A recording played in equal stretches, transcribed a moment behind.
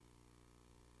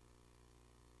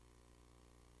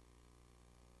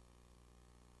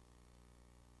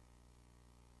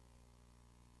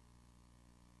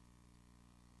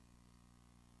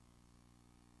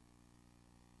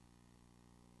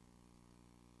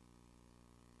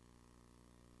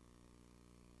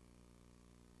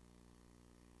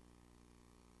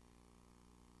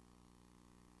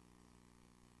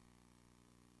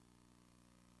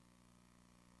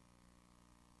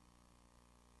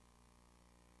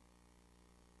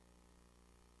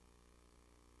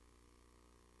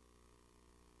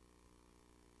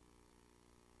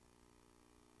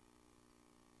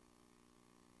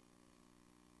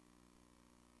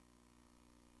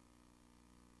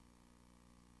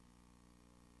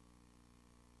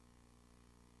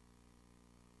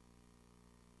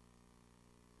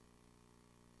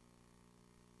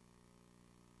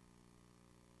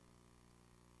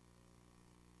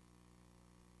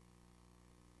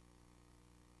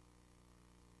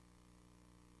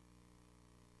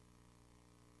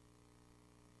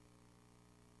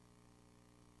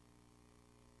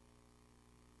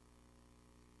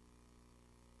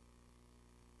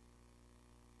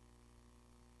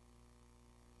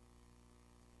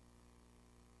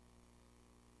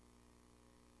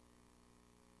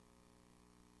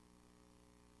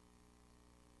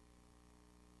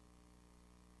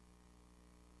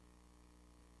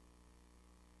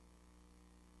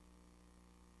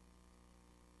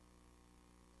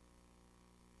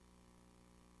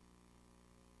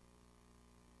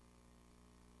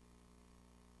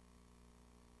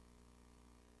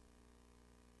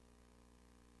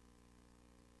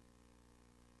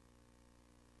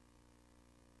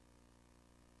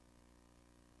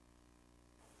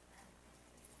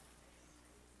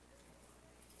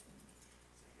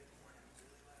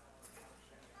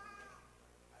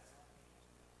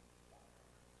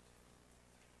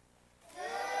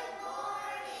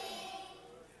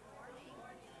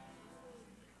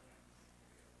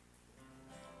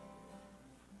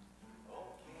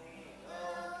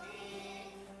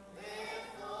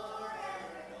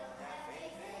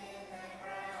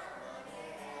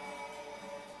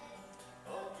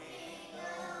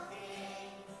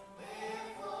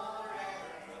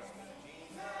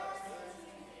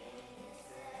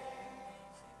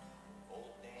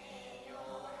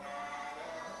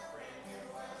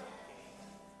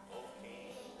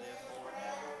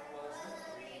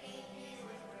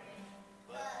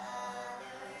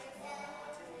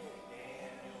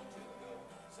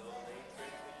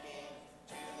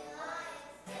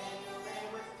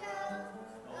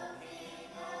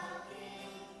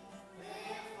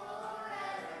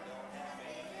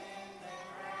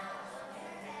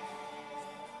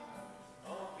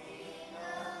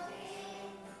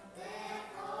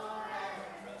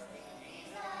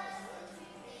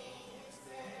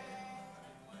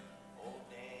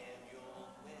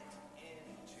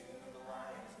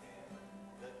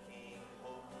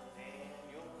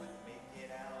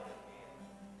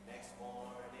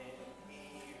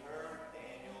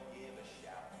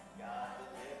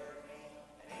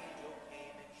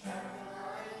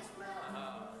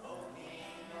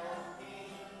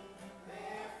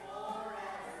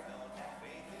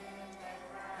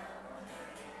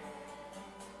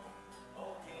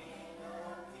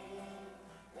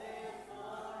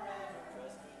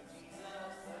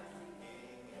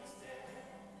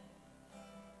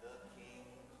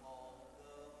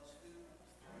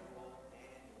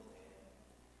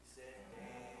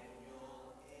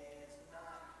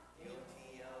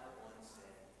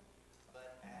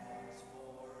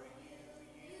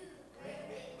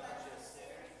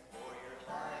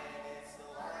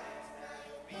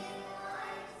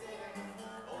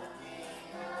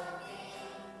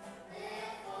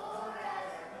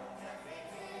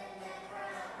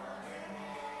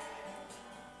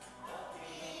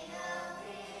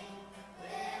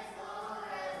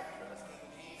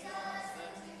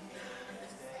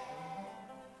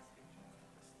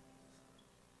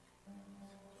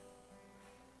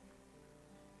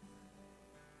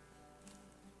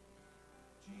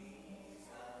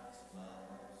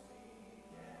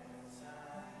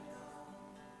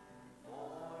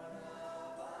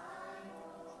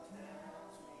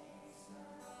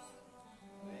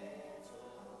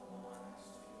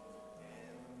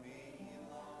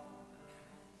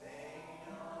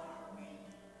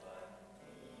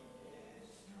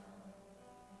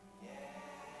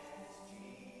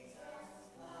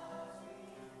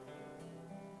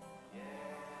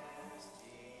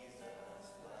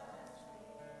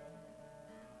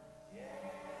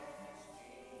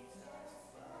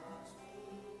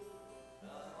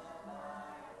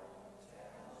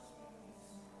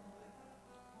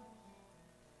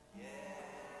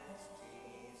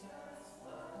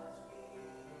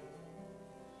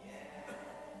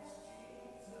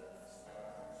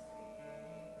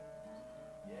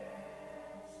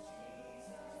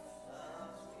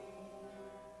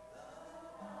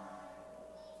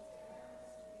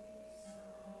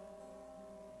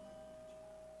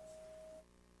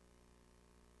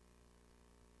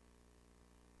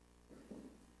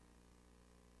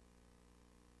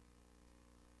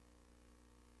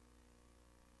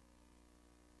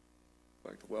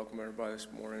like to welcome everybody this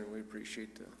morning. We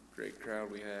appreciate the great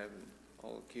crowd we have and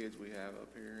all the kids we have up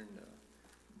here. And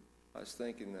I was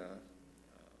thinking,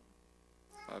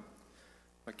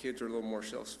 my kids are a little more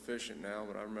self-sufficient now,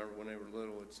 but I remember when they were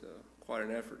little, it's quite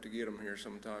an effort to get them here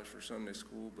sometimes for Sunday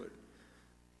school. But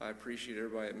I appreciate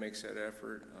everybody that makes that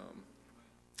effort.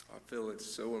 I feel it's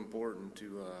so important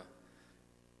to,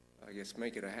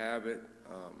 make it a habit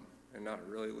and not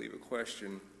really leave a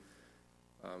question.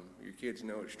 Your kids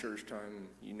know it's church time,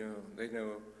 and they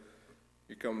know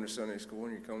you're coming to Sunday school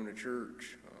and you're coming to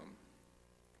church.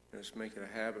 Just make it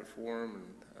a habit for them,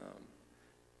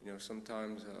 and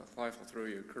sometimes life will throw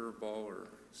you a curveball or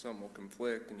something will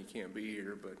conflict and you can't be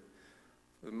here. But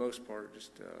for the most part,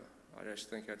 I just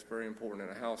think that's very important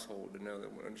in a household to know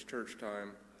that when it's church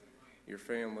time, your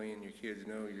family and your kids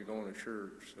know you're going to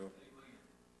church. So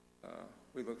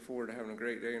we look forward to having a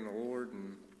great day in the Lord.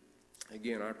 And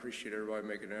again, I appreciate everybody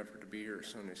making an effort to be here at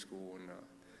Sunday school. And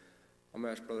I'm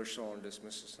going to ask Brother Saul to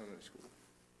dismiss the Sunday school.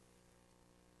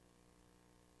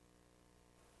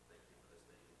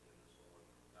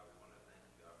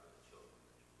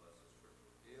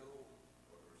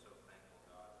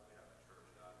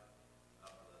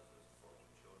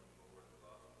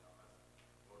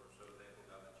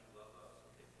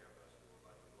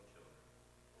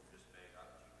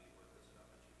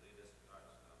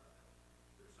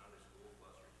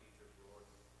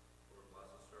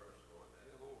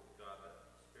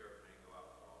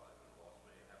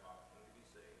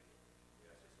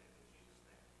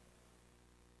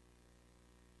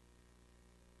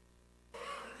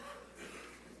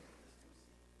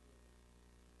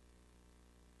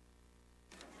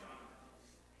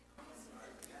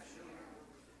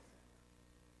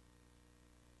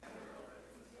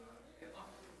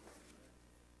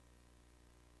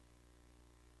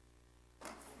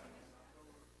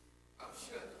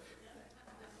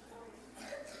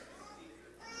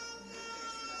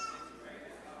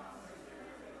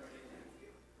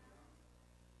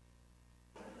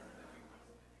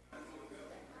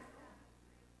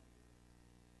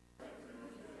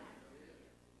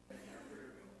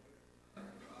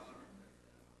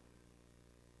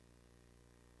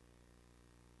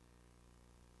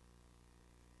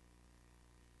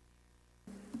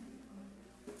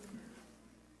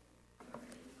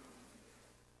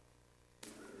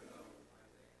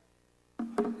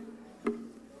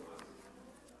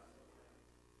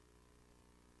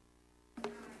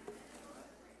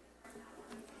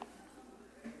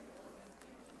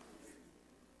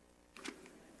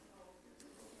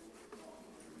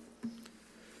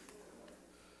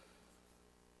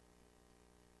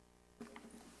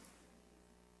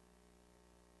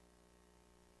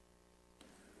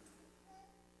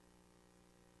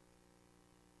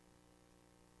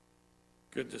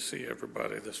 Good to see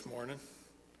everybody this morning.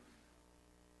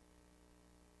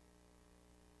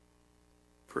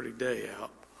 Pretty day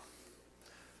out.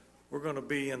 We're going to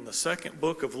be in the second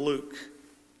book of Luke.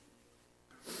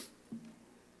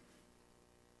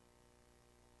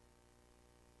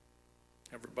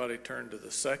 Everybody turn to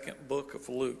the second book of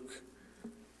Luke.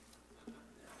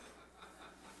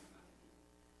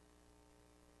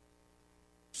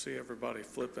 See everybody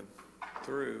flipping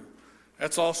through.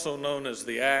 That's also known as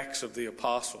the Acts of the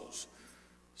Apostles.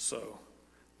 So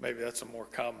maybe that's a more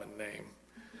common name.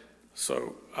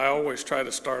 So I always try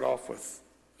to start off with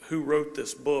who wrote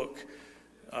this book.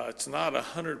 It's not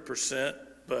 100%,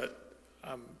 but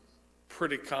I'm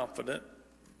pretty confident.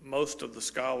 Most of the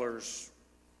scholars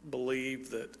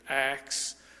believe that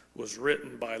Acts was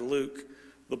written by Luke.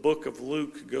 The book of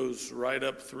Luke goes right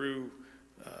up through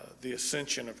the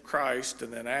ascension of Christ,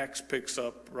 and then Acts picks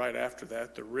up right after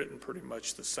that. They're written pretty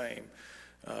much the same.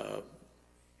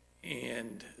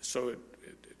 And so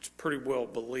it's pretty well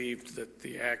believed that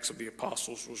the Acts of the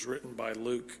Apostles was written by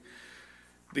Luke.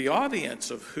 The audience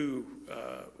of who,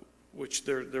 which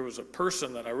there was a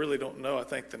person that I really don't know, I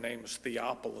think the name is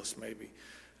Theophilus maybe,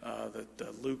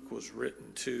 that Luke was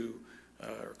written to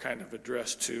or kind of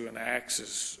addressed to, and Acts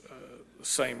is the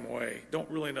same way.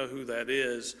 Don't really know who that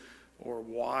is or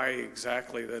why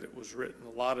exactly that it was written.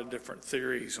 A lot of different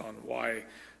theories on why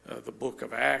the book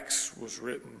of Acts was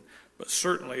written, but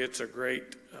certainly it's a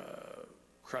great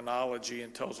chronology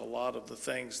and tells a lot of the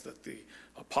things that the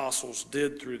apostles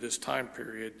did through this time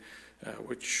period,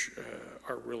 which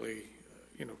are really,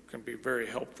 can be very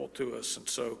helpful to us. And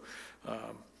so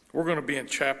we're going to be in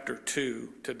chapter 2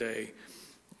 today.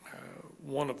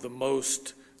 One of the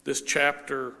most, this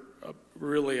chapter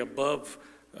really above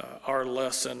our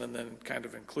lesson, and then kind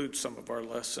of includes some of our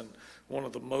lesson, one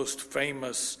of the most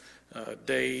famous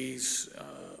days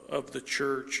of the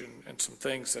church and some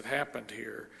things that happened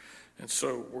here. And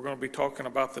so we're going to be talking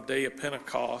about the day of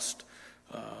Pentecost,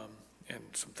 and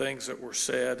some things that were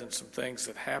said and some things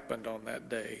that happened on that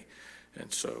day.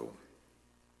 And so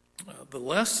the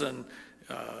lesson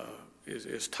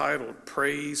is titled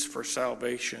Praise for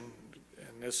Salvation,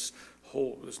 and there's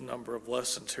number of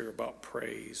lessons here about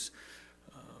praise.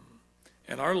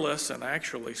 And our lesson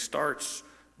actually starts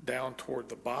down toward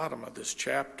the bottom of this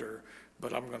chapter,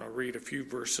 but I'm going to read a few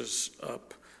verses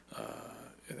up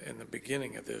in the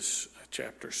beginning of this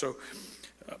chapter. So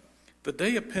the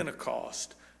day of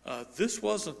Pentecost, this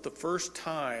wasn't the first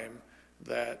time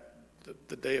that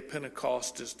the day of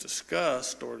Pentecost is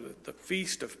discussed, or the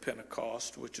feast of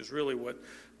Pentecost, which is really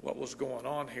what was going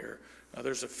on here.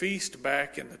 There's a feast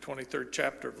back in the 23rd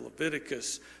chapter of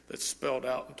Leviticus that's spelled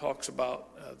out and talks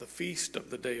about the feast of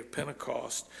the day of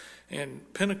Pentecost. And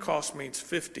Pentecost means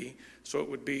 50, so it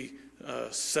would be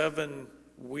 7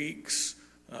 weeks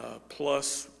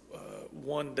plus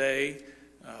 1 day.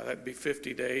 That'd be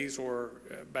 50 days, or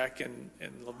back in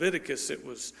Leviticus, it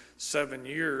was 7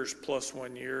 years plus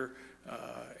 1 year.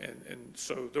 And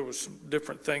so there was some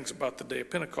different things about the day of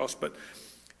Pentecost. But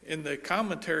in the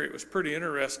commentary, it was pretty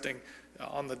interesting.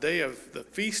 On the day of the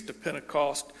Feast of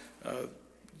Pentecost,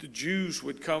 the Jews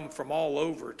would come from all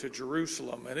over to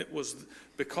Jerusalem. And it was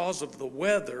because of the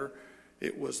weather,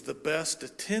 it was the best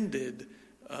attended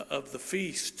of the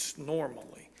feasts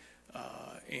normally.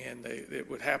 And it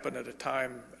would happen at a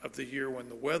time of the year when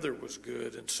the weather was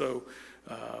good. And so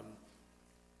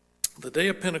the day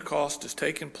of Pentecost is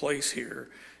taking place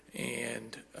here,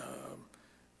 and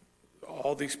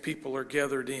all these people are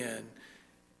gathered in.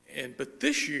 But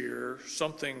this year,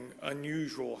 something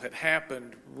unusual had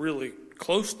happened really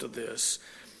close to this.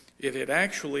 It had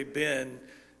actually been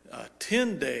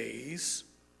 10 days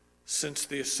since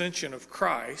the ascension of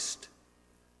Christ,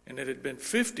 and it had been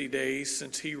 50 days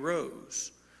since he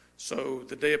rose. So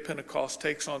the day of Pentecost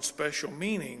takes on special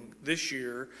meaning this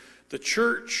year. The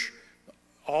church,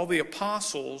 all the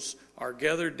apostles are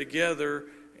gathered together,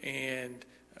 and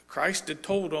Christ had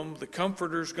told them the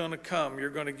Comforter's going to come. You're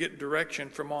going to get direction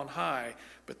from on high.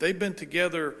 But they've been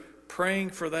together praying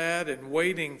for that and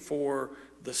waiting for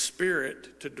the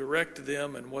Spirit to direct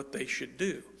them and what they should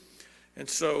do. And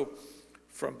so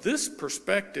from this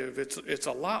perspective, it's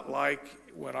a lot like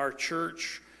when our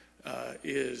church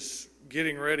is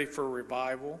getting ready for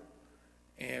revival,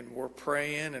 and we're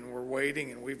praying and we're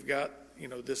waiting, and we've got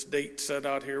this date set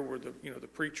out here where the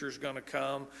preacher's going to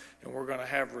come and we're going to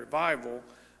have revival.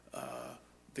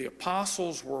 The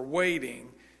apostles were waiting,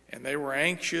 and they were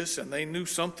anxious, and they knew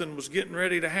something was getting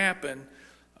ready to happen,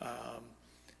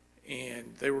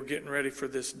 and they were getting ready for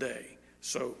this day.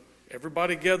 So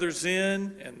everybody gathers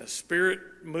in, and the Spirit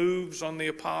moves on the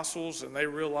apostles, and they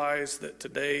realize that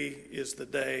today is the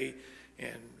day,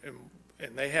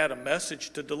 and they had a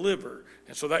message to deliver.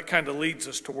 And so that kind of leads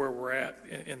us to where we're at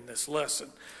in this lesson.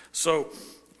 So,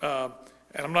 and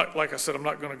I'm not, like I said, I'm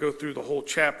not going to go through the whole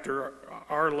chapter.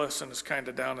 Our lesson is kind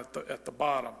of down at the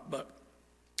bottom. But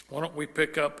why don't we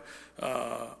pick up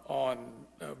on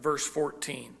verse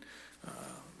 14. Let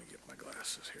me get my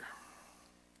glasses here.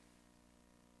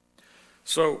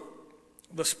 So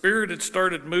the Spirit had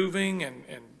started moving, and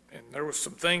there was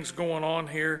some things going on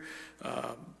here.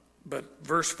 But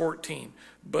verse 14,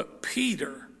 but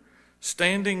Peter,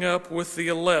 standing up with the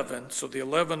 11, so the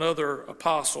 11 other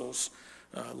apostles,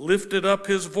 lifted up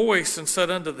his voice and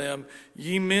said unto them,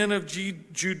 Ye men of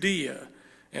Judea,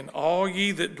 and all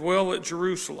ye that dwell at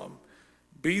Jerusalem,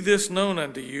 be this known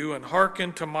unto you, and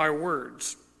hearken to my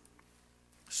words.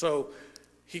 So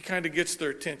he kind of gets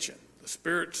their attention. The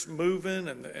Spirit's moving,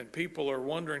 and people are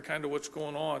wondering kind of what's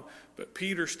going on, but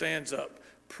Peter stands up.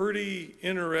 Pretty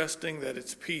interesting that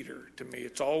it's Peter to me.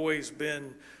 It's always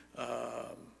been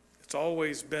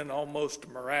almost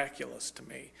miraculous to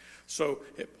me. So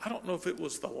I don't know if it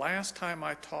was the last time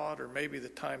I taught or maybe the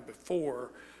time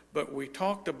before, but we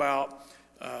talked about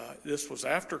this was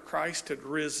after Christ had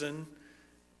risen,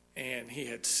 and he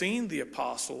had seen the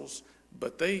apostles,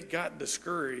 but they got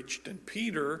discouraged, and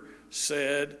Peter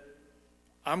said,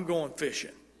 I'm going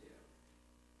fishing.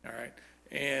 All right.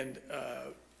 And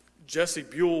Jesse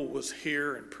Buell was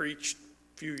here and preached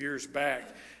a few years back,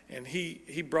 and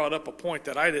he brought up a point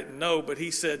that I didn't know, but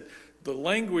he said the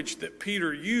language that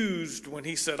Peter used when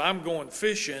he said, I'm going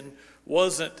fishing,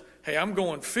 wasn't, hey, I'm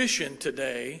going fishing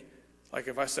today. Like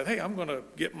if I said, hey, I'm going to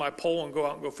get my pole and go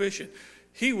out and go fishing.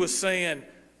 He was saying,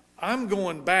 I'm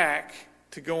going back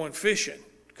to going fishing,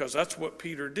 because that's what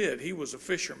Peter did. He was a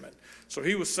fisherman. So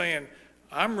he was saying,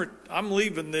 I'm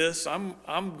leaving this. I'm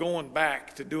going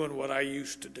back to doing what I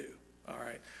used to do. All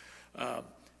right.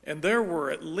 And there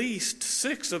were at least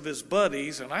 6 of his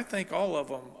buddies, and I think all of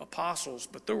them apostles,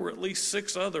 but there were at least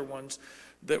 6 other ones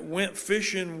that went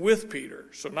fishing with Peter.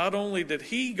 So not only did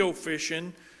he go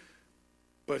fishing,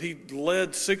 but he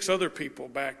led 6 other people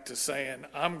back to saying,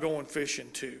 I'm going fishing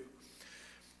too.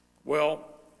 Well,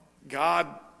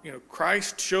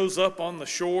 Christ shows up on the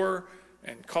shore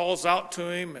and calls out to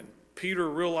him, and Peter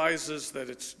realizes that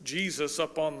it's Jesus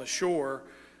up on the shore,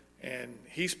 and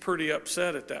he's pretty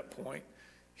upset at that point.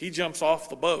 He jumps off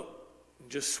the boat and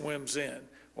just swims in.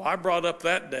 Well, I brought up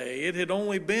that day. It had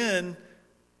only been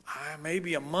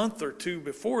maybe a month or 2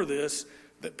 before this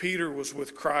that Peter was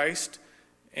with Christ,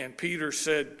 and Peter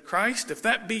said, Christ, if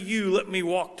that be you, let me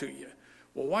walk to you.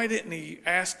 Well, why didn't he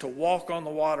ask to walk on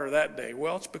the water that day?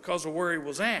 Well, it's because of where he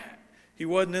was at. He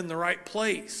wasn't in the right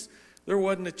place. There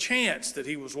wasn't a chance that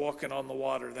he was walking on the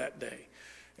water that day.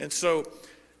 And so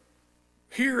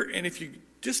here, and if you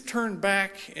just turn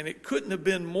back, and it couldn't have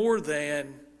been more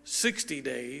than 60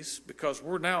 days, because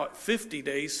we're now at 50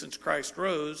 days since Christ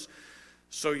rose.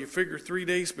 So you figure 3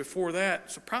 days before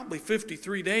that, so probably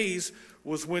 53 days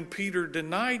was when Peter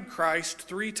denied Christ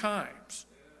 3 times.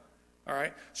 All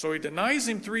right, so he denies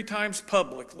him 3 times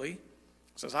publicly,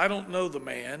 says, I don't know the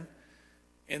man,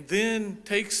 and then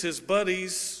takes his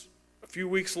buddies a few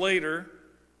weeks later,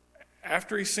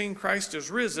 after he's seen Christ is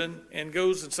risen, and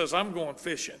goes and says, I'm going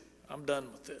fishing. I'm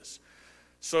done with this.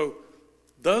 So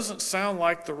doesn't sound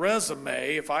like the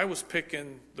resume, if I was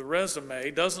picking the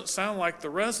resume, doesn't sound like the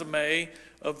resume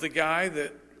of the guy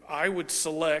that I would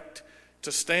select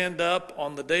to stand up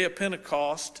on the day of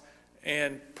Pentecost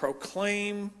and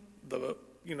proclaim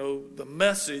the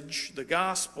message, the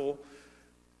gospel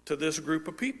to this group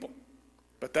of people.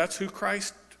 But that's who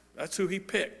he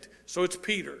picked. So it's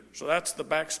Peter. So that's the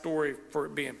backstory for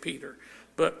it being Peter.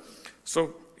 But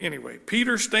so anyway,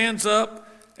 Peter stands up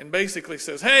and basically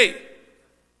says, hey,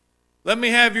 let me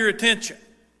have your attention.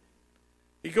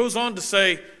 He goes on to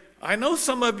say, I know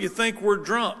some of you think we're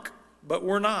drunk, but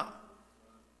we're not.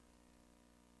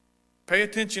 Pay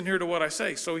attention here to what I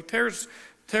say. So he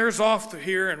tears off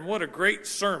here, and what a great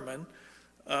sermon.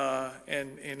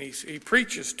 And he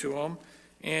preaches to them.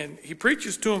 And he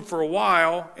preaches to them for a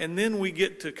while, and then we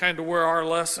get to kind of where our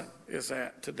lesson is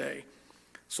at today.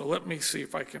 So let me see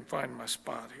if I can find my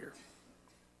spot here.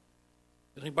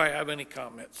 Anybody have any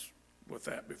comments with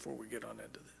that before we get on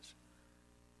into this?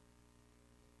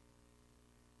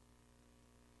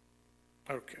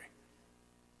 Okay.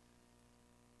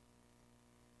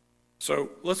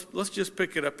 So let's just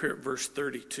pick it up here at verse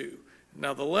 32.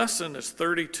 Now the lesson is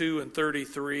 32 and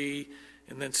 33,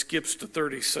 and then skips to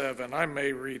 37. I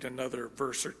may read another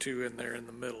verse or 2 in there in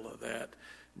the middle of that,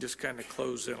 just kind of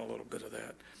close in a little bit of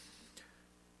that.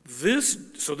 This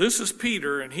is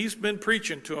Peter, and he's been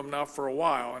preaching to him now for a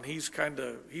while, and he's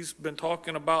been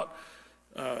talking about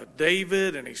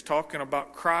David, and he's talking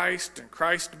about Christ and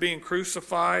Christ being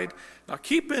crucified. Now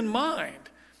keep in mind,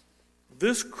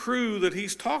 this crew that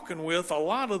he's talking with, a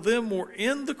lot of them were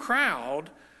in the crowd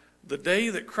the day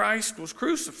that Christ was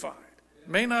crucified.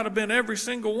 May not have been every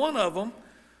single one of them,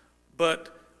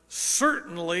 but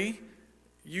certainly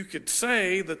you could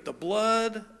say that the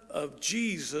blood of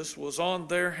Jesus was on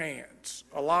their hands.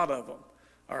 A lot of them,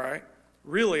 all right?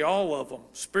 Really all of them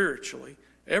spiritually.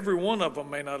 Every one of them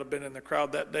may not have been in the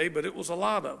crowd that day, but it was a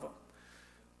lot of them,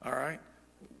 all right?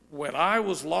 When I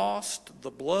was lost,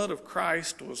 the blood of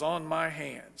Christ was on my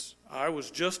hands. I was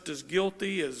just as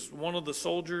guilty as one of the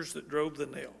soldiers that drove the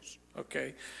nails,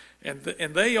 okay? And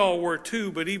they all were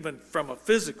too, but even from a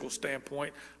physical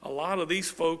standpoint, a lot of these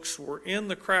folks were in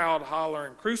the crowd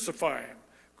hollering, crucify him,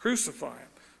 crucify him.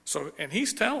 So, and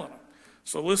he's telling them.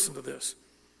 So listen to this.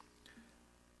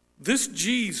 This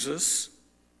Jesus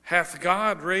hath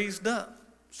God raised up.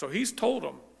 So he's told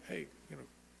them, hey,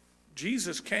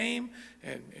 Jesus came,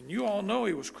 and you all know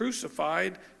he was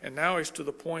crucified, and now he's to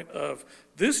the point of,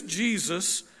 this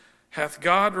Jesus hath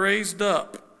God raised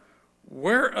up,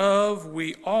 whereof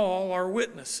we all are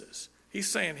witnesses. He's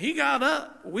saying he got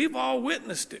up. We've all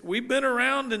witnessed it. We've been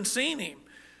around and seen him.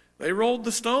 They rolled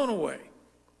the stone away.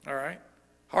 All right?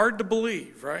 Hard to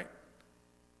believe, right?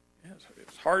 Yes,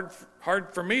 it's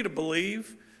hard for me to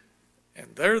believe, and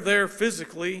they're there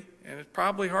physically, and it's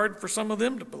probably hard for some of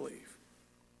them to believe.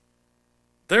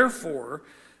 Therefore,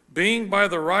 being by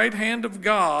the right hand of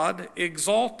God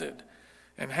exalted,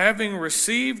 and having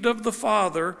received of the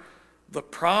Father the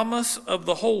promise of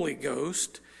the Holy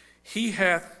Ghost, he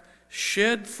hath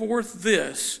shed forth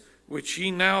this which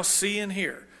ye now see and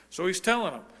hear. So he's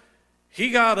telling them, he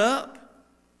got up,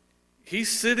 he's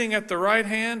sitting at the right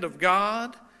hand of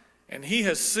God, and he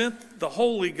has sent the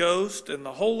Holy Ghost, and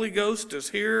the Holy Ghost is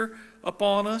here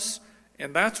upon us,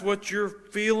 And that's what you're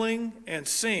feeling and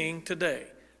seeing today.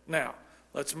 Now,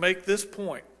 let's make this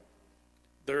point.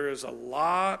 There is a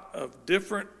lot of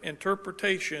different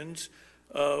interpretations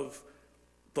of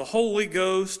the Holy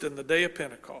Ghost and the day of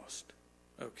Pentecost.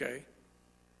 Okay?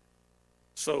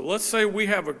 So let's say we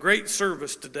have a great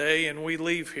service today and we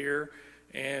leave here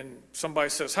and somebody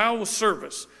says, "How was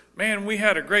service?" "Man, we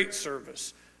had a great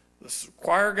service. The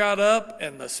choir got up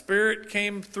and the Spirit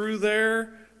came through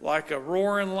there like a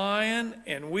roaring lion,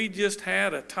 and we just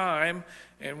had a time,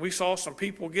 and we saw some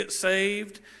people get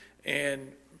saved,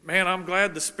 and man, I'm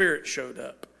glad the Spirit showed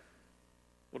up."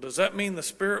 Well, does that mean the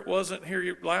Spirit wasn't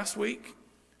here last week?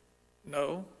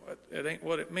 No, it ain't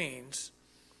what it means.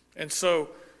 And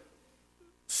so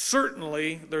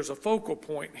certainly there's a focal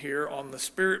point here on the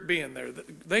Spirit being there.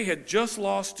 They had just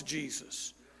lost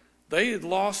Jesus. They had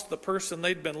lost the person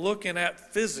they'd been looking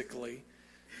at physically.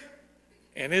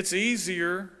 And it's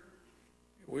easier,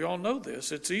 we all know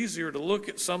this, it's easier to look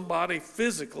at somebody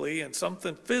physically and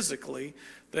something physically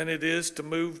than it is to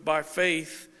move by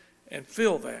faith and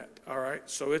feel that. All right,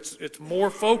 so it's more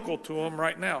focal to them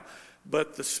right now.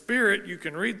 But the Spirit, you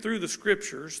can read through the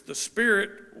scriptures, the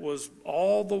Spirit was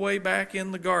all the way back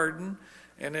in the garden,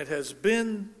 and it has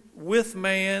been with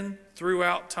man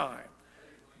throughout time.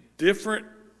 Different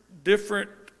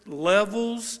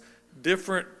levels,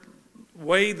 different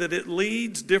way that it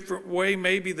leads, different way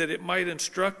maybe that it might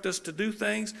instruct us to do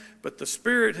things, but the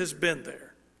Spirit has been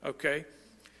there, okay?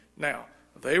 Now,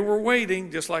 they were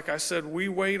waiting, just like I said, we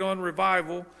wait on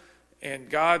revival, and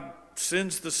God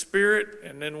sends the Spirit,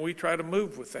 and then we try to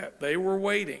move with that. They were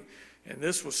waiting, and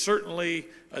this was certainly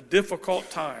a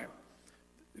difficult time.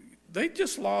 They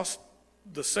just lost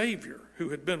the Savior who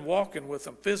had been walking with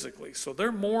them physically, so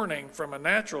they're mourning from a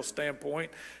natural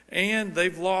standpoint, and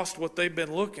they've lost what they've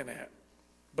been looking at.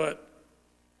 But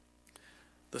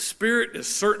the Spirit is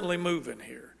certainly moving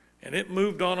here, and it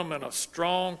moved on them in a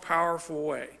strong, powerful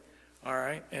way, all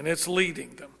right, and it's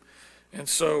leading them. And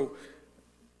so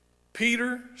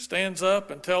Peter stands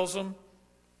up and tells them,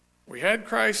 we had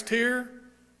Christ here,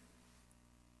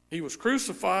 he was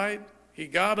crucified, he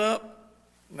got up,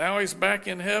 now he's back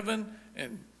in heaven,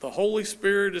 and the Holy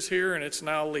Spirit is here, and it's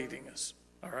now leading us,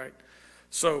 all right?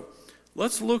 So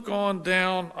let's look on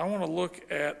down. I want to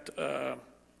look at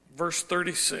verse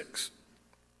 36.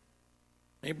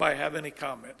 Anybody have any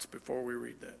comments before we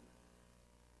read that?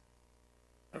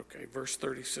 Okay, verse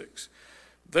 36.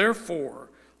 Therefore,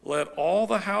 let all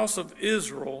the house of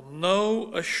Israel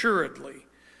know assuredly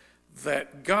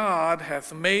that God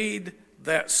hath made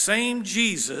that same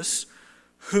Jesus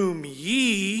whom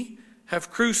ye have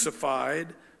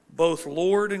crucified, both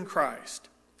Lord and Christ.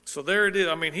 So there it is.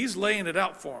 I mean, he's laying it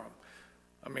out for them.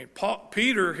 I mean,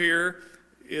 Peter here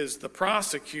is the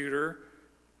prosecutor,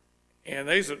 and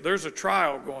there's a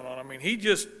trial going on. I mean, he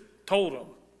just told them,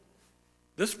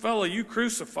 this fellow you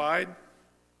crucified,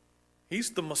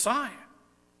 he's the Messiah.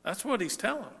 That's what he's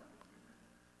telling them.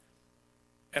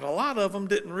 And a lot of them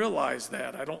didn't realize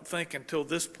that, I don't think, until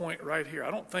this point right here.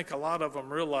 I don't think a lot of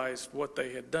them realized what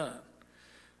they had done.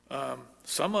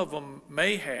 Some of them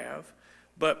may have,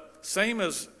 but same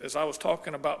as I was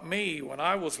talking about me, when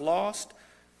I was lost,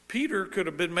 Peter could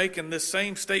have been making this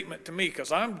same statement to me,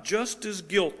 because I'm just as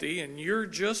guilty and you're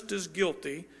just as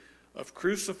guilty of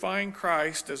crucifying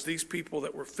Christ as these people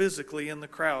that were physically in the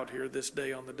crowd here this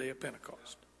day on the day of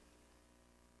Pentecost.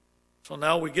 So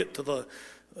now we get to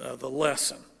the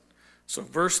lesson. So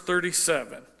verse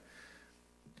 37.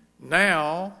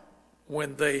 Now,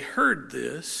 when they heard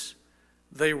this,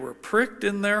 they were pricked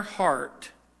in their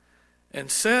heart, and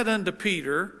said unto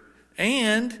Peter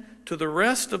and to the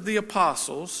rest of the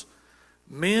apostles,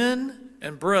 Men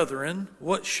and brethren,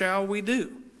 what shall we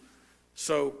do?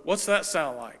 So what's that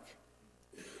sound like?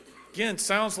 Again,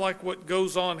 sounds like what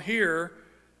goes on here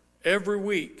every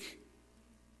week.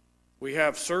 We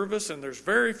have service, and there's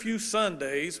very few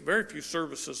Sundays, very few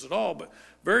services at all, but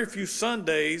very few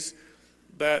Sundays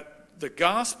that the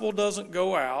gospel doesn't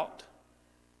go out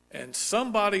and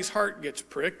somebody's heart gets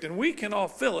pricked, and we can all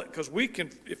feel it, because we can,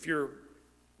 if you're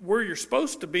where you're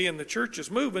supposed to be and the church is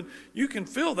moving, you can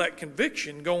feel that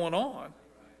conviction going on.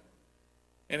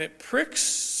 And it pricks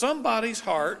somebody's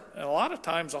heart, and a lot of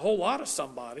times a whole lot of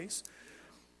somebody's.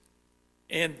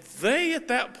 And they, at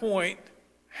that point,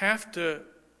 have to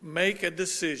make a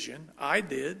decision, I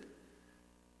did,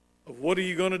 of what are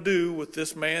you going to do with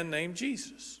this man named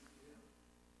Jesus?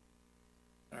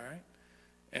 All right?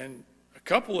 And a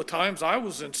couple of times I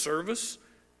was in service,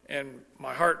 and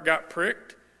my heart got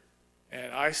pricked,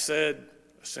 and I said,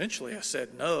 essentially, I said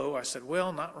no. I said,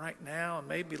 well, not right now, and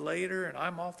maybe later, and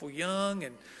I'm awful young,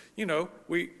 and,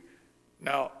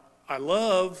 now, I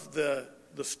love the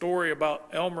story about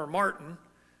Elmer Martin,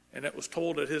 and it was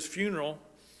told at his funeral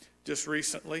just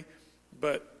recently.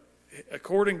 But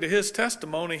according to his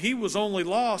testimony, he was only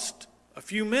lost a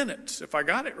few minutes, if I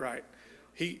got it right.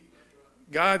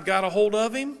 God got a hold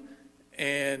of him,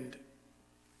 and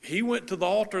he went to the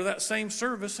altar of that same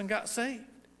service and got saved.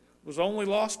 Was only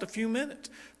lost a few minutes.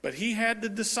 But he had to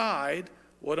decide,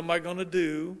 what am I going to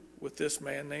do with this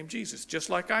man named Jesus? Just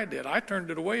like I did. I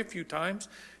turned it away a few times,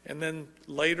 and then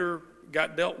later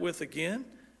got dealt with again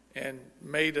and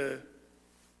made a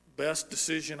best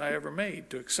decision I ever made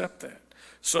to accept that.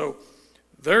 So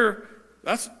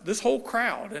that's this whole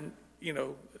crowd, and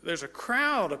there's a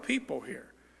crowd of people here.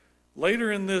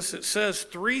 Later in this, it says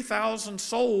 3,000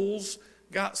 souls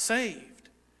got saved.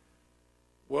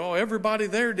 Well, everybody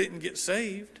there didn't get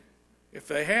saved. If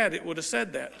they had, it would have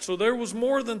said that. So there was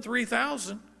more than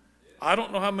 3,000. I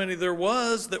don't know how many there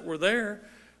was that were there,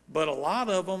 but a lot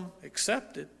of them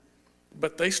accepted.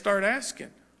 But they start asking,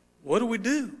 what do we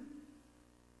do?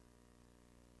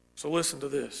 So listen to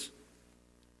this.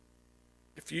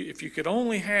 If you could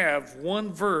only have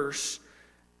one verse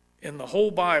in the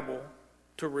whole Bible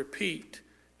to repeat,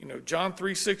 John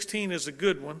 3:16 is a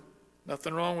good one.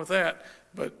 Nothing wrong with that.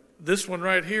 But this one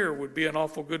right here would be an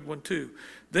awful good one too.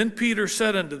 Then Peter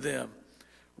said unto them,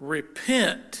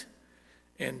 repent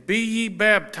and be ye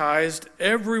baptized,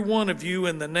 every one of you,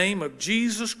 in the name of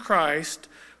Jesus Christ,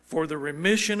 for the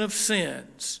remission of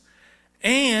sins,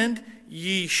 and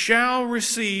ye shall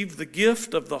receive the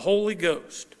gift of the Holy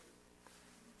Ghost.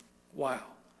 Wow.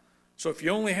 So if you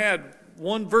only had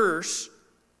one verse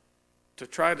to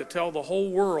try to tell the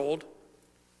whole world,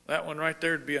 that one right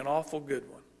there would be an awful good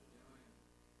one.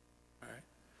 All right.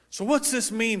 So what's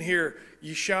this mean here?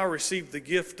 Ye shall receive the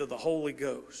gift of the Holy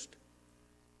Ghost.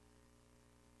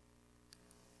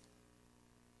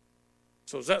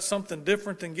 So is that something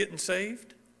different than getting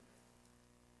saved?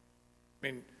 I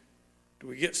mean, do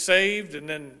we get saved and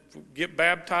then get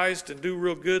baptized and do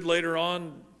real good later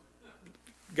on?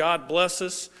 God bless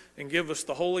us and give us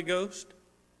the Holy Ghost?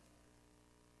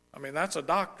 I mean, that's a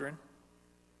doctrine.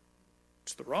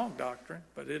 It's the wrong doctrine,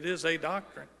 but it is a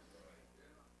doctrine.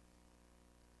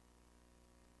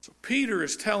 So Peter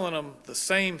is telling them the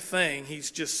same thing. He's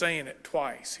just saying it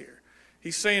twice here.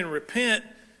 He's saying repent,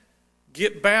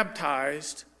 get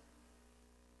baptized,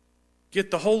 get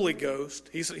the Holy Ghost.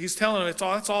 He's telling them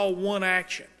it's all one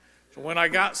action. So when I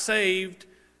got saved,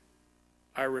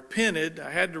 I repented. I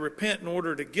had to repent in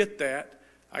order to get that.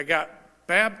 I got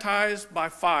baptized by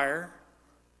fire,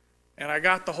 and I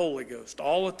got the Holy Ghost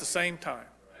all at the same time.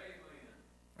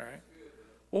 All right.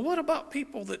 Well, what about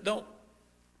people that don't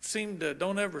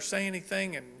ever say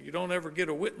anything, and you don't ever get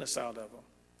a witness out of them?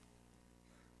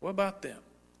 What about them?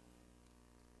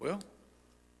 Well,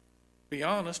 be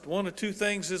honest, one of two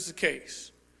things is the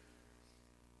case,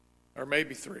 or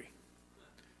maybe three.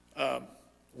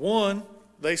 One,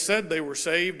 they said they were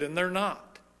saved and they're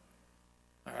not.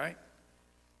 All right.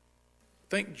 I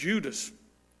think Judas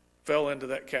fell into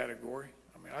that category.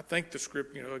 I mean, I think the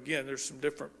script, again, there's some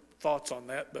different thoughts on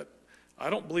that, but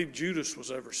I don't believe Judas was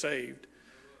ever saved.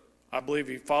 I believe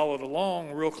he followed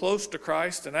along real close to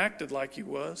Christ and acted like he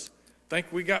was. I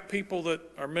think we got people that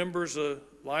are members of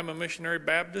Lima Missionary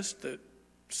Baptist that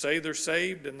say they're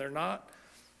saved and they're not.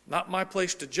 Not my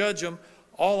place to judge them.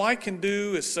 All I can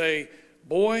do is say,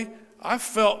 boy, I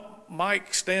felt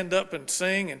Mike stand up and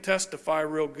sing and testify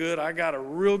real good. I got a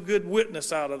real good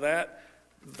witness out of that.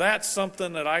 That's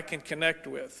something that I can connect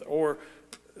with. Or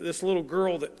this little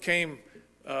girl that came,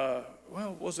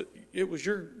 it was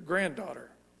your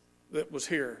granddaughter that was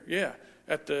here, yeah,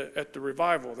 at the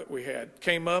revival that we had.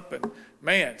 Came up and,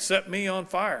 man, set me on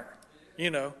fire.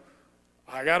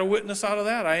 I got a witness out of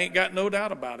that. I ain't got no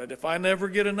doubt about it. If I never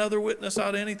get another witness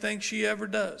out of anything she ever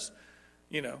does,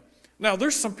 Now,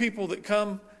 there's some people that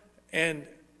come and,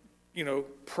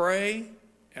 pray,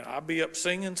 and I'll be up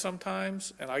singing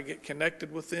sometimes, and I get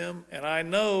connected with them, and I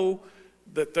know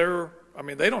that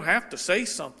they don't have to say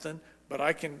something, but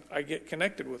I get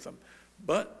connected with them.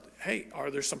 But, hey,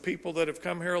 are there some people that have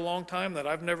come here a long time that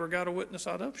I've never got a witness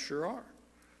out of? Sure are.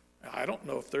 I don't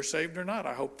know if they're saved or not.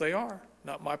 I hope they are.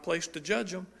 Not my place to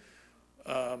judge them.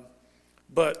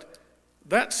 But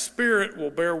that spirit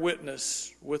will bear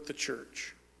witness with the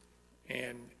church.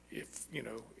 And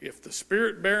if the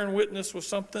spirit bearing witness with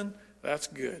something, that's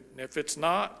good. And if it's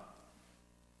not,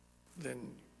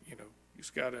 then, you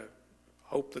just got to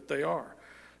hope that they are.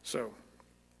 So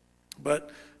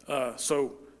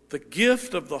the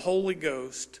gift of the Holy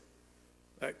Ghost,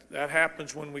 that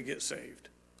happens when we get saved.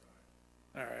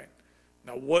 All right.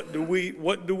 Now, what do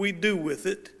we do with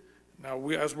it? Now,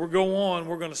 as we go on,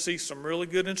 we're going to see some really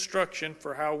good instruction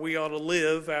for how we ought to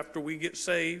live after we get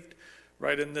saved,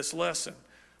 right in this lesson.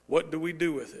 What do we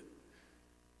do with it?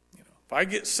 If I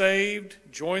get saved,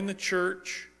 join the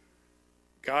church,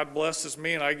 God blesses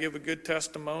me and I give a good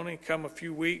testimony, come a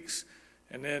few weeks,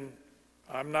 and then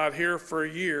I'm not here for a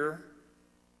year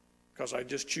because I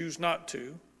just choose not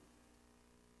to.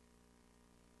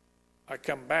 I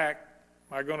come back.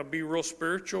 Am I going to be real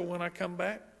spiritual when I come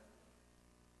back?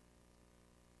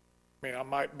 I mean, I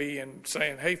might be in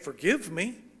saying, hey, forgive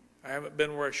me. I haven't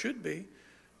been where I should be,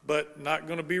 but not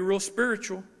going to be real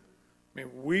spiritual. I mean,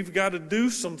 we've got to do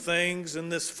some things in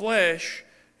this flesh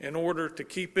in order to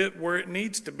keep it where it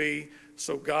needs to be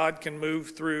so God can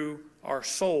move through our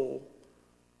soul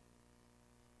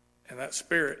and that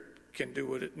spirit can do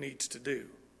what it needs to do.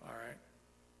 All right?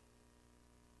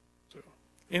 So,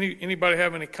 anybody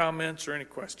have any comments or any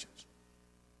questions?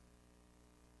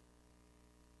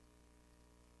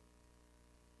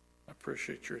 I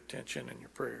appreciate your attention and your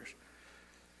prayers.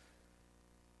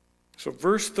 So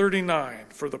verse 39,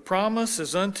 for the promise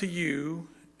is unto you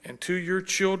and to your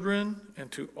children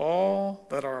and to all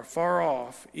that are afar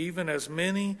off, even as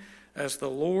many as the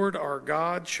Lord our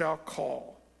God shall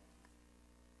call.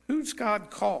 Who's God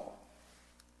call?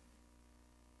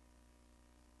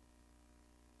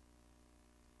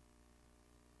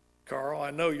 Carl,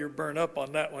 I know you're burnt up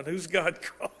on that one. Who's God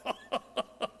call?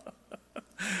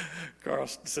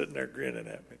 Carl's sitting there grinning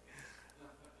at me.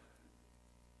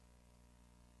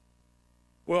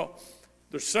 Well,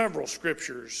 there's several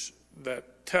scriptures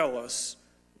that tell us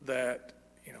that,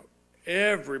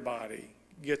 everybody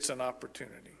gets an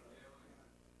opportunity.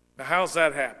 Now, how's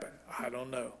that happen? I don't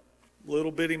know.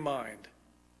 Little bitty mind.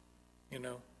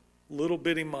 Little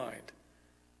bitty mind.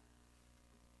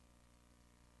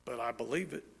 But I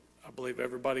believe it. I believe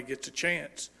everybody gets a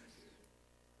chance.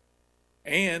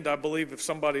 And I believe if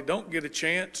somebody don't get a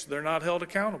chance, they're not held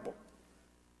accountable.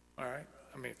 All right?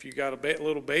 I mean, if you got a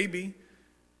little baby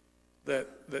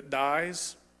that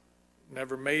dies,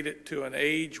 never made it to an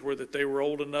age where that they were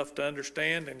old enough to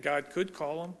understand and God could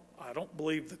call them, I don't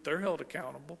believe that they're held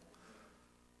accountable.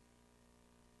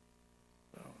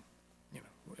 So,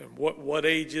 and what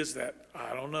age is that?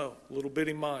 I don't know. Little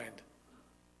bitty mind.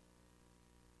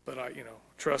 But I,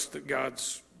 trust that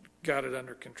God's got it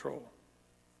under control.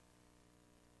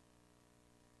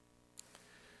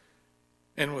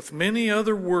 And with many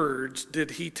other words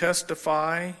did he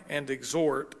testify and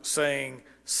exhort, saying,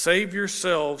 save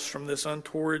yourselves from this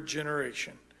untoward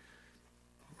generation.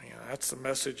 That's the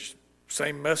message,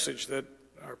 same message that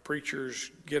our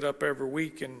preachers get up every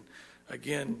week and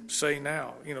again say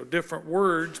now. Different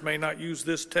words, may not use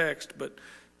this text, but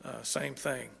same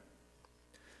thing.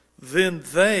 Then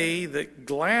they that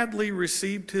gladly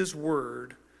received his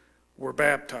word were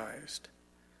baptized.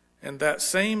 And that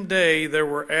same day there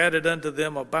were added unto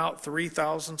them about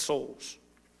 3,000 souls.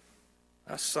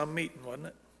 That's some meeting, wasn't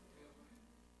it?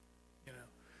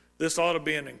 This ought to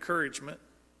be an encouragement.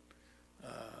 Of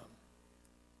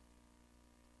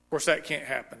course, that can't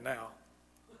happen now.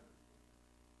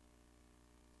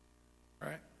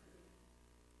 Right?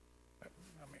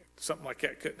 I mean, something like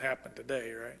that couldn't happen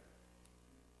today, right?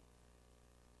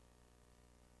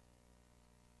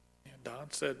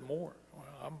 Don said more.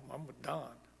 Well, I'm with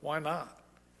Don. Why not?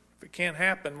 If it can't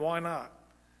happen, why not?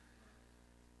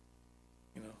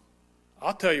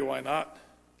 I'll tell you why not.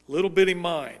 Little bitty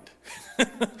mind.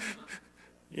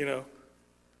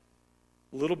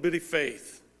 Little bitty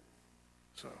faith.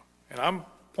 So, and I'm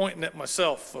pointing at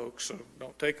myself, folks, so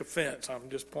don't take offense. I'm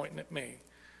just pointing at me.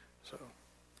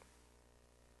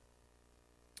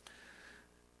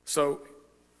 So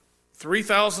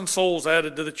 3,000 souls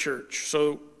added to the church.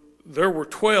 So there were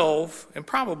 12, and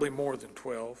probably more than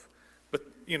 12, but,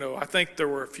 I think there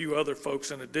were a few other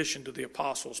folks in addition to the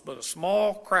apostles, but a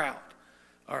small crowd,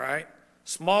 all right?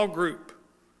 Small group.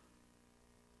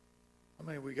 How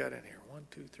many we got in here? 1,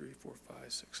 2, 3, 4,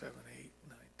 5, 6, 7, 8,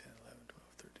 9, 10, 11, 12,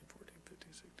 13, 14,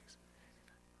 15, 16, 17.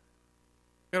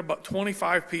 Got about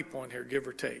 25 people in here, give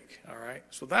or take, all right?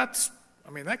 So that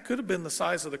could have been the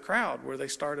size of the crowd where they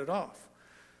started off.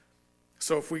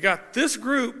 So if we got this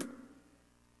group,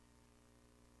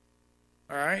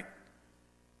 all right,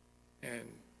 and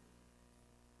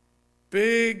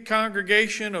big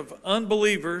congregation of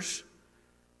unbelievers,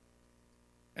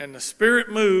 and the Spirit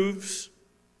moves,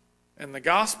 and the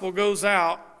gospel goes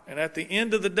out, and at the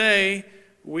end of the day,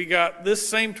 we got this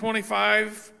same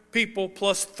 25 people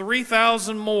plus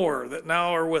 3,000 more that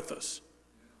now are with us.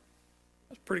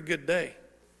 That's a pretty good day.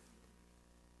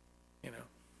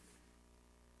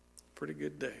 Pretty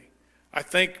good day. I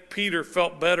think Peter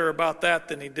felt better about that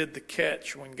than he did the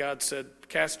catch when God said,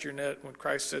 cast your net, when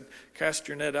Christ said, cast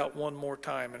your net out one more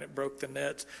time, and it broke the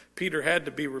nets. Peter had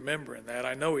to be remembering that.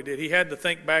 I know he did. He had to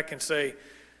think back and say,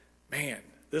 man,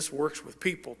 this works with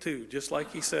people too, just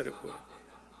like he said it would.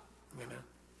 You know.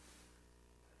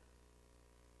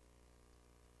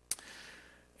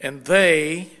 And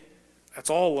they, that's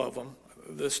all of them,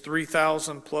 this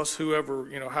 3,000 plus whoever,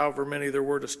 however many there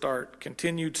were to start,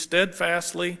 continued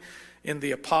steadfastly in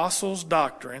the apostles'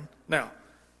 doctrine. Now,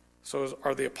 so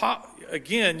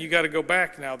again, you got to go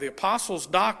back now. The apostles'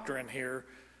 doctrine here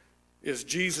is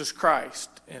Jesus Christ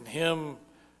and him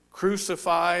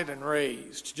crucified and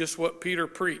raised, just what Peter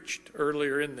preached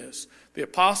earlier in this. The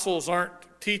apostles aren't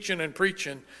teaching and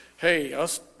preaching, hey,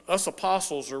 us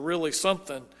apostles are really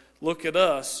something, look at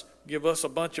us, give us a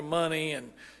bunch of money,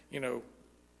 and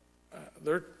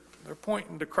they're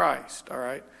pointing to Christ, all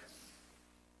right?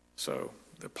 So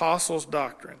the apostles'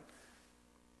 doctrine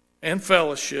and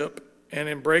fellowship and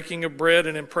in breaking of bread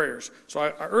and in prayers.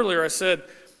 So earlier I said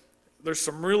there's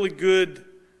some really good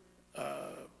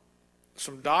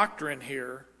some doctrine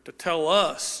here to tell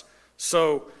us.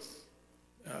 So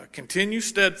continue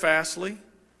steadfastly,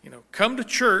 come to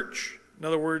church. In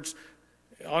other words,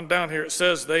 on down here it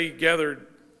says they gathered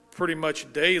pretty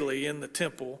much daily in the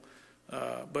temple.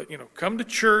 But come to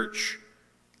church,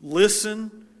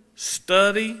 listen,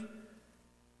 study,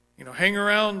 hang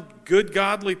around good,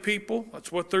 godly people.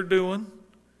 That's what they're doing.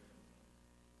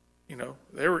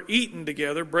 They were eating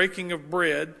together, breaking of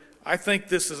bread. I think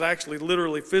this is actually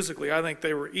literally, physically, I think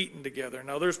they were eating together.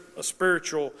 Now, there's a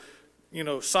spiritual,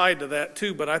 side to that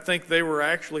too, but I think they were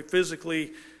actually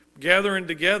physically gathering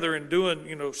together and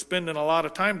doing, spending a lot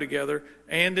of time together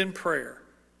and in prayer.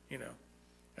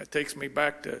 That takes me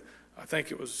back to, I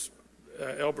think it was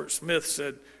Albert Smith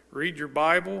said, read your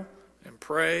Bible and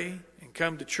pray and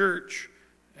come to church.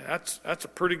 And that's a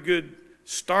pretty good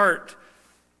start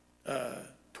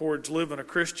towards living a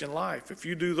Christian life. If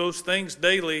you do those things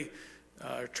daily,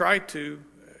 or try to,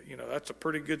 that's a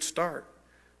pretty good start.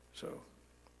 So,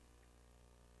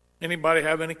 anybody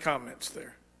have any comments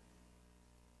there?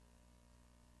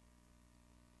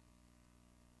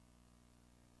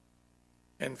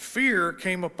 And fear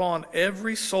came upon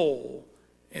every soul,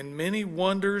 and many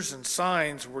wonders and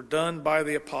signs were done by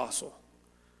the apostle.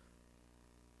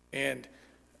 And,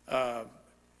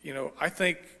 I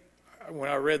think when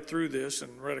I read through this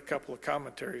and read a couple of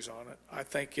commentaries on it, I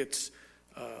think it's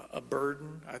a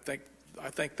burden. I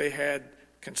think they had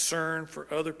concern for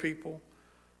other people.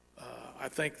 I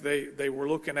think they were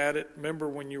looking at it. Remember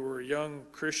when you were a young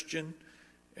Christian,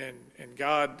 and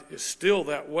God is still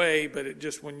that way, but it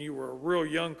just when you were a real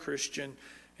young Christian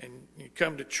and you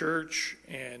come to church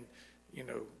and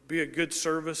be a good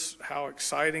service, how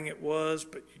exciting it was,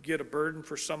 but you get a burden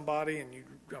for somebody and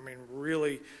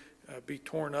really be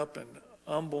torn up and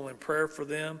humble in prayer for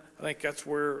them. I think that's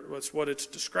what it's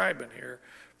describing here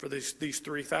for these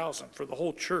 3,000, for the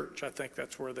whole church. I think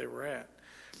that's where they were at.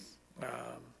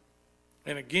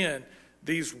 And again,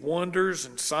 these wonders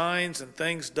and signs and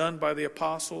things done by the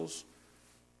apostles,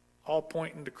 all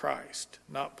pointing to Christ,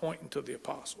 not pointing to the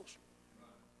apostles.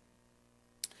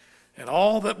 And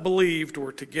all that believed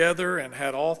were together and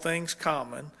had all things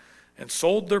common, and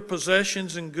sold their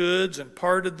possessions and goods and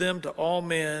parted them to all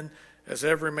men as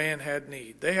every man had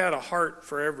need. They had a heart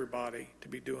for everybody to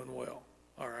be doing well.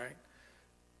 All right?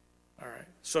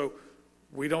 So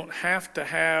we don't have to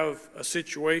have a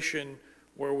situation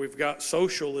where we've got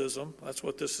socialism. That's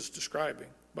what this is describing,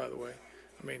 by the way.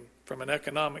 From an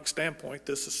economic standpoint,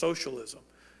 this is socialism.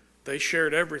 They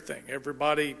shared everything.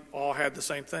 Everybody all had the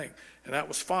same thing. And that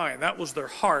was fine. That was their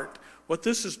heart. What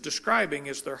this is describing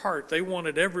is their heart. They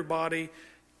wanted everybody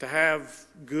to have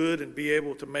good and be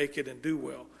able to make it and do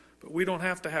well. But we don't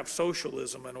have to have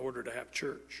socialism in order to have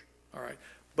church. All right.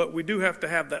 But we do have to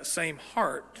have that same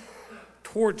heart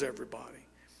towards everybody.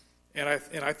 And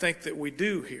I think that we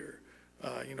do here.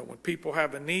 When people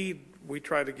have a need, we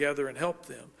try to gather and help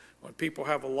them. When people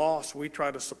have a loss, we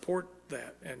try to support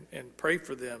that and pray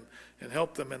for them and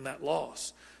help them in that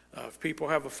loss. If people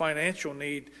have a financial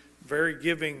need, very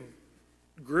giving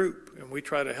group, and we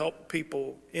try to help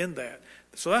people in that.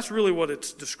 So that's really what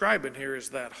it's describing here, is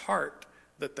that heart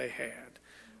that they had.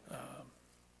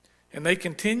 And they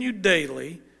continued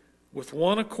daily with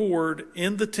one accord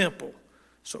in the temple.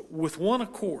 So with one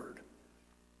accord.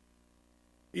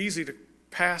 Easy to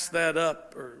pass that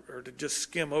up or to just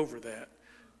skim over that.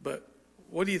 But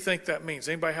what do you think that means?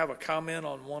 Anybody have a comment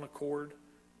on one accord?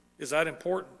 Is that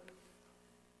important?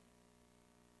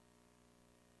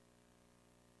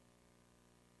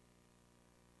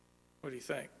 What do you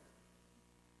think?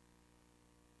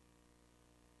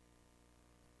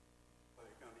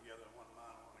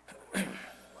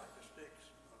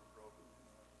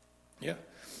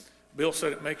 Bill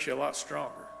said it makes you a lot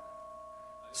stronger.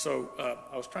 So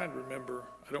I was trying to remember,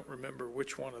 I don't remember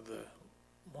which one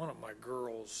of my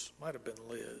girls, might have been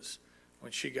Liz,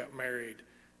 when she got married.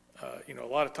 A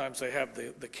lot of times they have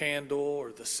the candle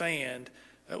or the sand.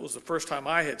 That was the first time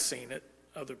I had seen it.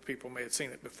 Other people may have seen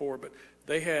it before, but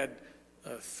they had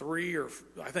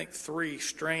three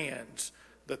strands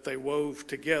that they wove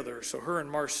together. So her and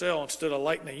Marcel, instead of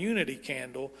lighting a unity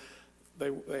candle,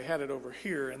 they had it over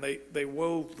here, and they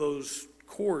wove those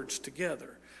cords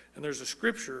together. And there's a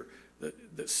scripture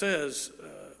that says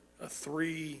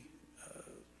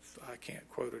I can't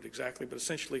quote it exactly, but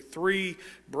essentially 3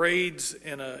 braids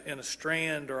in a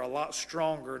strand are a lot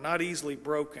stronger, not easily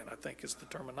broken, I think is the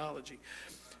terminology.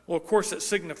 Well, of course, it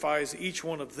signifies each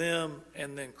one of them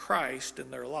and then Christ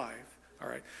in their life, all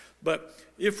right? But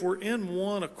if we're in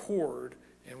one accord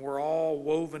and we're all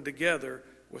woven together,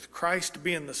 with Christ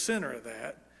being the center of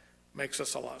that, makes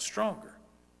us a lot stronger.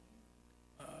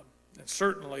 And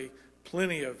certainly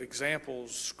plenty of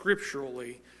examples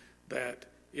scripturally that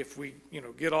if we,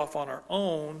 get off on our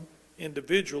own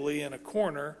individually in a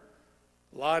corner,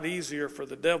 a lot easier for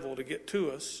the devil to get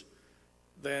to us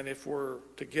than if we're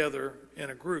together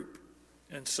in a group.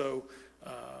 And so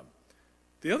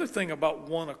the other thing about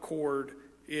one accord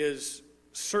is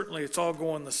certainly it's all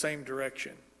going the same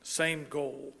direction, same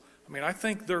goal. I mean, I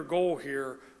think their goal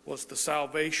here was the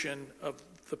salvation of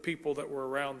the people that were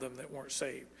around them that weren't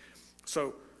saved.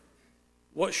 So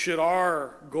what should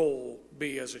our goal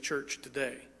be as a church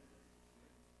today?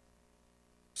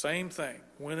 Same thing,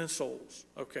 winning souls.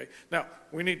 Okay. Now,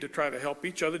 we need to try to help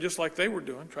each other just like they were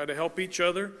doing. Try to help each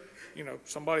other.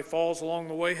 Somebody falls along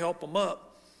the way, help them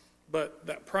up. But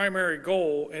that primary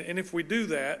goal, and if we do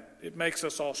that, it makes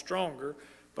us all stronger.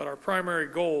 But our primary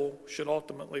goal should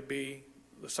ultimately be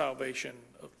the salvation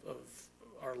of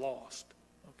our lost.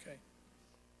 Okay.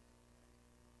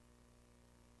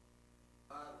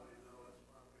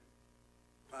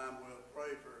 Time we'll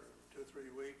pray for 2 or 3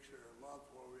 weeks or a month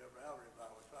before we ever have a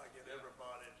revival. Try to get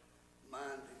everybody's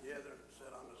mind together and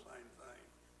set on the same thing,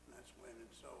 and that's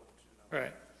winning souls.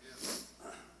 Right.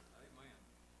 Amen.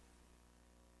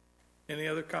 Any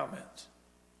other comments?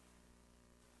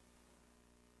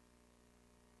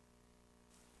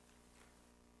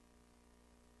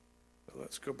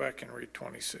 Let's go back and read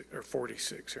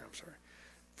 46 here.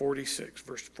 46,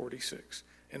 verse 46.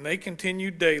 And they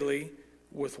continued daily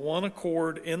with one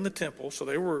accord in the temple. So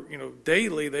they were,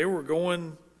 daily they were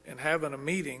going and having a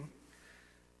meeting,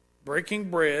 breaking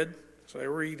bread. So they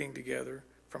were eating together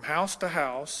from house to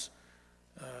house,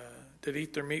 did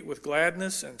eat their meat with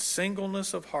gladness and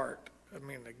singleness of heart. I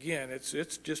mean, again, it's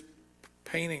just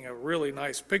painting a really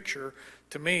nice picture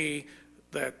to me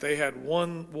that they had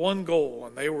one goal,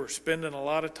 and they were spending a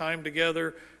lot of time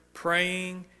together,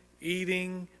 praying,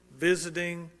 eating,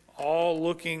 visiting,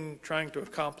 all trying to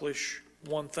accomplish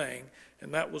one thing,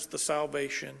 and that was the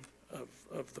salvation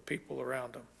of the people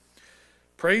around them.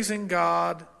 Praising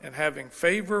God and having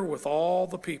favor with all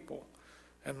the people,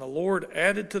 and the Lord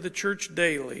added to the church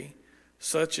daily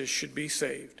such as should be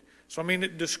saved. So,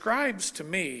 it describes to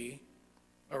me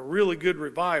a really good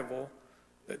revival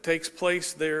that takes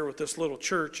place there with this little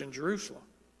church in Jerusalem.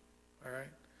 All right?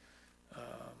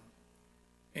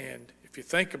 And if you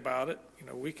think about it,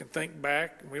 we can think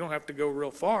back, and we don't have to go real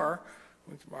far.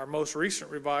 Our most recent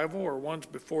revival or ones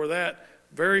before that,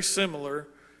 very similar,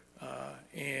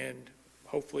 and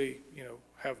hopefully,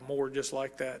 have more just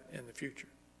like that in the future.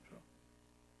 So,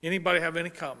 anybody have any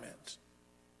comments?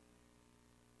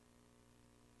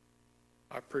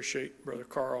 I appreciate Brother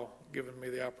Carl giving me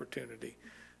the opportunity.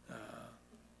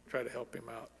 Try to help him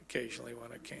out occasionally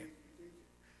when I can.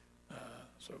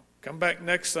 So come back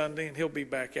next Sunday, and he'll be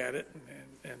back at it.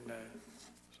 And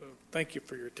so thank you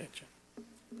for your attention.